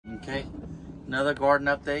Okay, another garden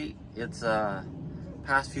update. It's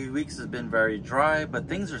past few weeks has been very dry, but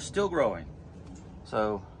things are still growing.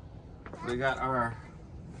 So we got our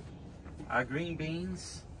green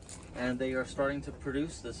beans, and they are starting to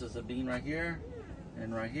produce. This is a bean right here,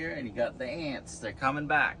 and right here, and you got the ants. They're coming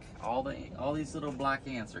back. All these little black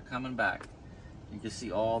ants are coming back. You can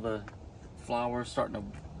see all the flowers starting to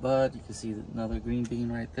bud. You can see another green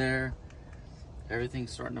bean right there.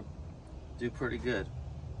 Everything's starting to do pretty good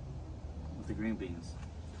with the green beans.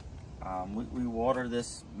 We water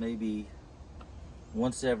this maybe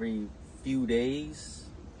once every few days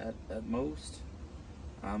at most.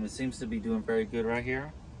 It seems to be doing very good right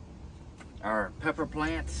here. Our pepper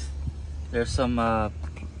plants, there's some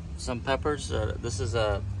peppers. This is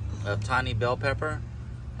a tiny bell pepper,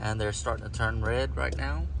 and they're starting to turn red right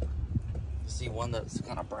now. You see one that's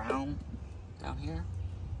kind of brown down here.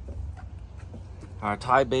 Our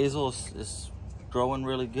Thai basil is growing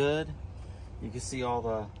really good. You can see all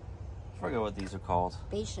the, I forget what these are called.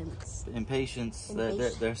 Impatiens.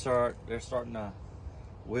 They're starting to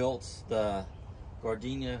wilt. The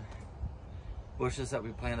gardenia bushes that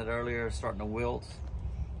we planted earlier are starting to wilt.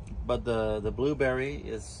 But the blueberry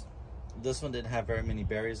is, this one didn't have very many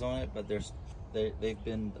berries on it, but they've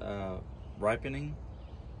been ripening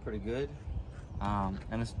pretty good,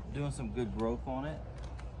 and it's doing some good growth on it.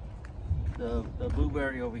 The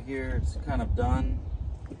blueberry over here is kind of done.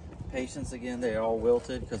 Patience again, they're all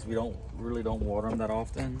wilted because we really don't water them that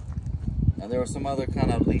often. And there was some other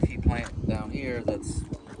kind of leafy plant down here that's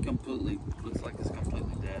completely, looks like it's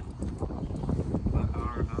completely dead. But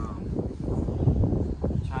our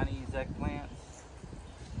Chinese eggplant,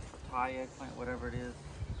 Thai eggplant, whatever it is,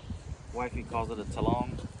 wifey calls it a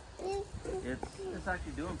talong. It's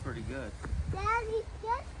actually doing pretty good. Daddy,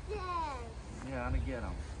 get them. Yeah, I'm gonna get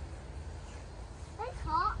them. It's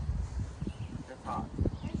hot. It's hot.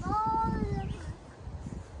 It's all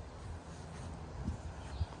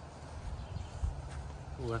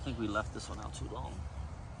Ooh, I think we left this one out too long.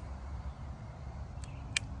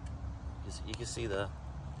 You can see the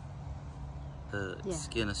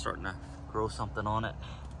skin is starting to grow something on it.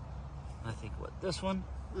 I think what, this one?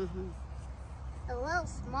 a little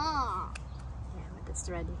small. Yeah, but it's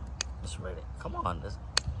ready. It's ready. Come on,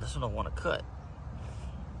 this one I want to cut.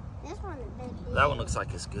 This one is big. That one looks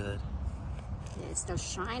like it's good. Yeah, it's still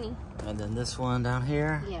shiny. And then this one down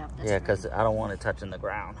here. Yeah, yeah, because I don't want it touching the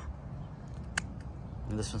ground.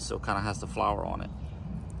 And this one still kind of has the flower on it.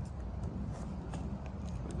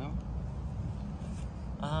 There we go.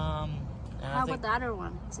 How about the other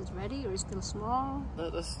one? Is it ready or is it still small?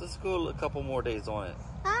 Let's go a couple more days on it.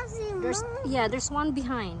 There's one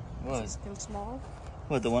behind. What? Is it still small?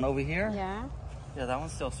 What, the one over here? Yeah. Yeah, that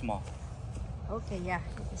one's still small. Okay, yeah,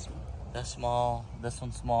 this one. That's small. This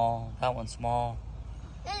one's small. That one's small.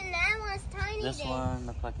 And that one's tiny. This one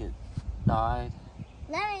looks like it died.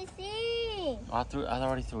 Let me see. I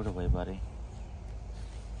already threw it away, buddy.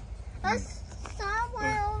 There's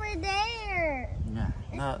somewhere over there. Yeah.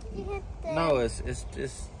 No, it's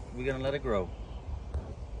we're gonna let it grow.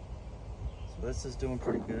 So this is doing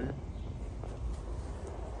pretty good.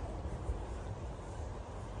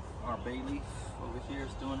 Our bay leaf over here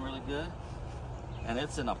is doing really good, and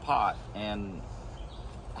it's in a pot. And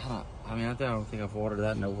I don't think I've watered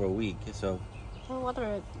that in over a week. So We'll water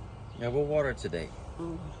it. yeah, we'll water it today.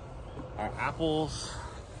 Our apples,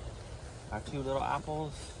 our 2 little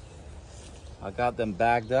apples, I got them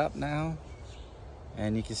bagged up now,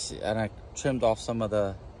 and you can see, and I trimmed off some of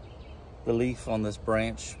the leaf on this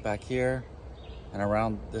branch back here and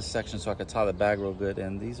around this section so I could tie the bag real good.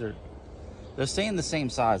 And they're staying the same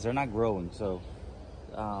size. They're not growing. So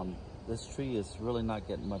this tree is really not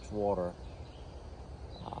getting much water.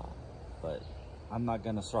 But I'm not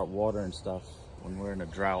gonna start watering stuff when we're in a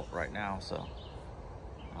drought right now. So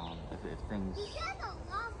if things,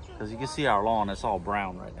 because you can see our lawn, it's all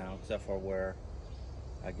brown right now, except for where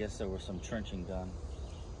I guess there was some trenching done.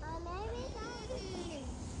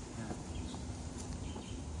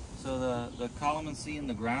 So the calamansi in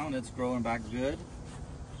the ground, it's growing back good.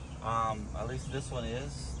 At least this one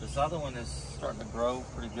is. This other one is starting to grow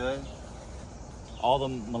pretty good. All the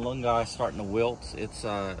malunggay is starting to wilt. It's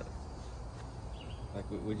like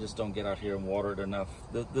we just don't get out here and water it enough.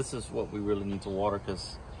 This is what we really need to water,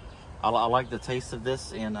 because I like the taste of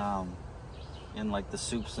this in like the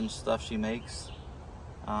soups and stuff she makes.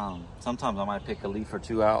 Sometimes I might pick a leaf or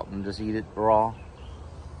 2 out and just eat it raw,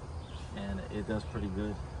 and it does pretty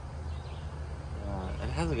good. It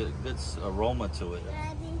has a good aroma to it.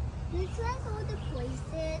 Daddy, looks like all the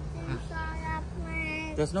poison inside that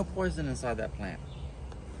plant. There's no poison inside that plant.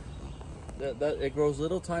 It grows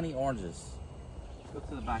little tiny oranges. Go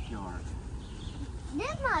to the backyard.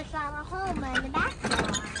 This must have a home in the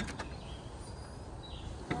backyard.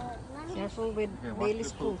 Let me Careful with Okay, watch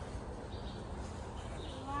Bailey's your poop.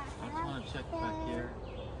 I just want to check back here.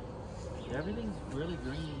 Yeah, everything's really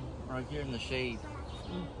green right here in the shade.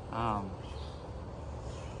 I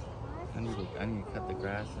need to cut the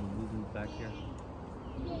grass and move back here.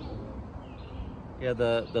 Yeah,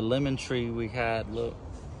 the lemon tree we had, look,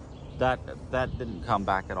 that didn't come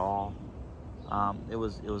back at all. It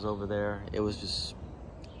was over there. It was just,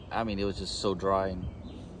 I mean, it was just so dry and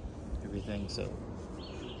everything. So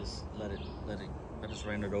just let us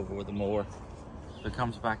rain it over with the mower. If it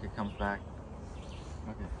comes back, it comes back.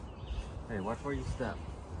 Okay. Hey, watch where you step.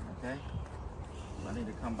 Okay. I need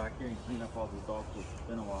to come back here and clean up all the dog poop. It's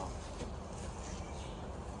been a while.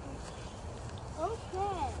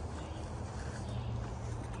 Okay.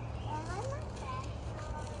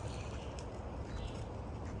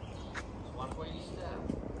 Watch where you step.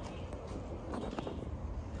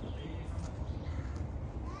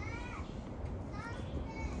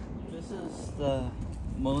 This is the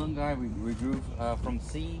mulungai we grew from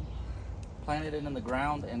seed, planted it in the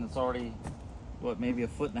ground, and it's already, what, maybe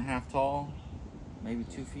 1.5 feet tall, maybe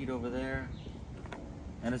 2 feet over there,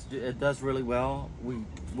 and it does really well.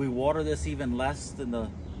 We water this even less than the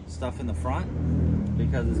stuff in the front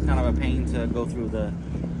because it's kind of a pain to go through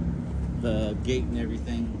the gate and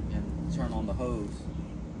everything and turn on the hose.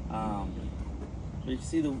 But you can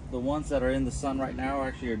see the ones that are in the sun right now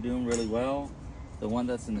actually are doing really well. The one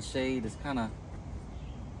that's in the shade is kind of,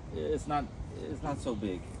 it's not so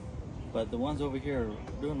big, but the ones over here are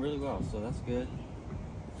doing really well, so that's good.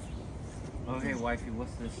 Oh, hey wifey,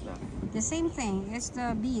 what's this stuff? The same thing. It's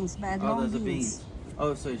the beans, but Oh, long there's the beans.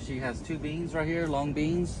 Oh, so she has 2 beans right here, long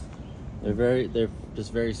beans. They're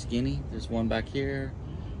just very skinny. There's one back here,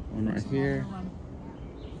 one right here,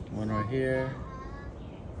 one right here.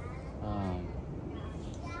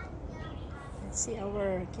 Let's see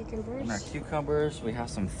our cucumbers. And our cucumbers. We have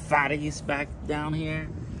some fatties back down here.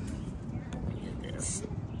 Look at this.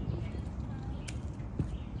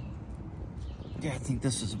 Yeah, I think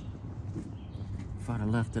this is, if I'd have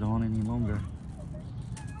left it on any longer.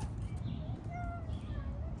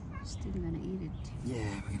 Still gonna eat it.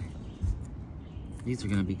 Yeah, these are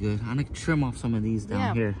gonna be good. I'm gonna trim off some of these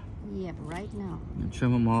down here. Yep, right now. I'm gonna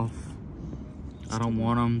trim them off. I don't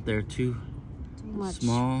want them. They're too much.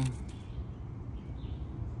 small.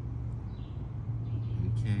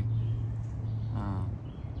 Okay.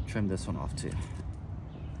 Trim this one off too.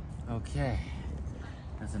 Okay.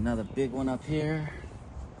 There's another big one up here.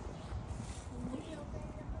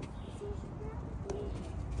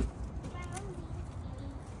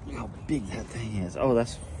 Look how big that thing is. Oh,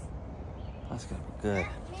 that's gonna be good.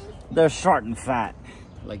 They're short and fat,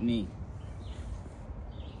 like me.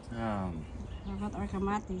 How about our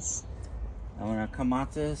camatis? On our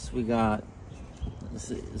camatis, we got,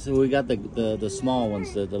 so we got the small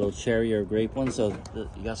ones, the little cherry or grape ones. So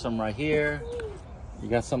you got some right here. You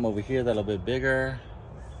got some over here that are a bit bigger.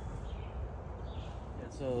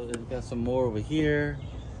 And so you got some more over here.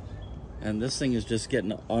 And this thing is just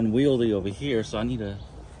getting unwieldy over here. So I need to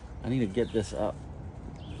get this up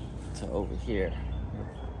to over here.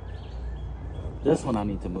 This one I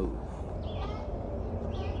need to move.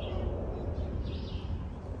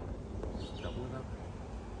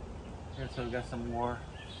 So we got some more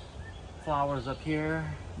flowers up here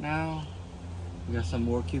now. We got some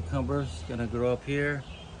more cucumbers gonna grow up here.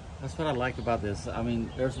 That's what I like about this. I mean,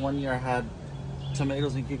 there's one year I had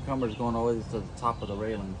tomatoes and cucumbers going all the way to the top of the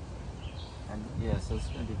railing. And yeah, so it's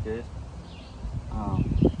gonna be good. I'm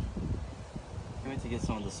going to get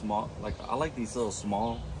some of the small, like I like these little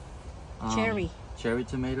small cherry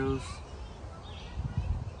tomatoes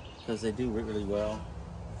because they do really well.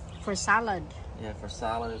 For salad. Yeah, for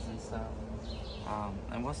salads and stuff.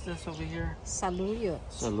 And what's this over here? Saluyot.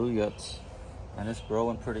 Saluyot. And it's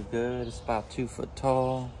growing pretty good. It's about 2 foot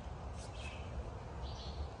tall.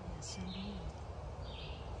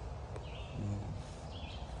 Yeah.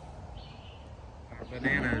 Our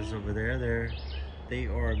bananas over there, they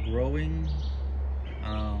are growing.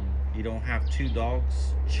 You don't have 2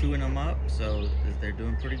 dogs chewing them up, so they're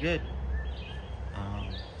doing pretty good.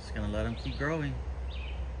 Just gonna let them keep growing.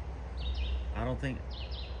 I don't think,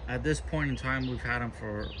 at this point in time, we've had them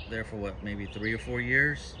for what, maybe 3 or 4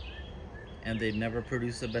 years, and they've never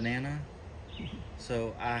produced a banana.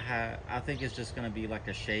 So I think it's just gonna be like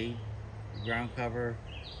a shade ground cover.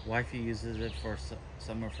 Wifey uses it for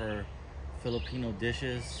some of her Filipino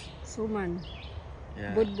dishes. Suman.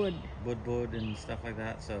 Yeah. Budbud and stuff like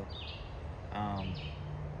that. So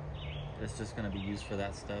it's just gonna be used for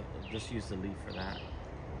that stuff. Just use the leaf for that.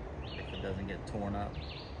 if it doesn't get torn up.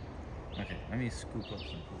 Okay, let me scoop up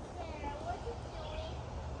some poop.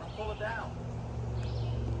 I'll pull it down.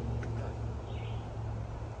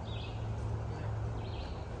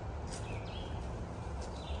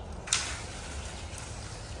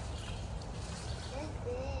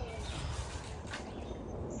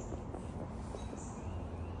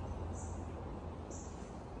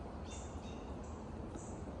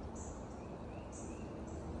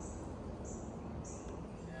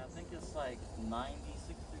 I think it's like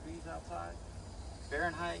 96 degrees outside.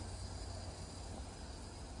 Fahrenheit.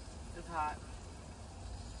 It's hot.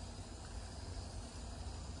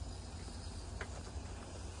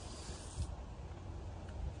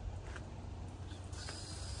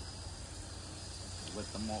 Wet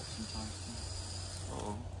the malt sometimes too.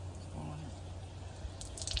 Uh-oh. What's going on here?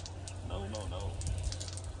 No, no, no.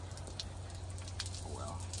 Oh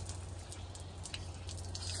well.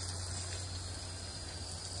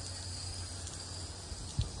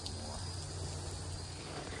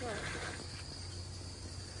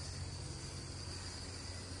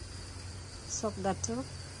 Soak that too.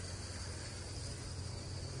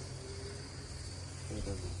 It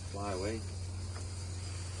doesn't fly away.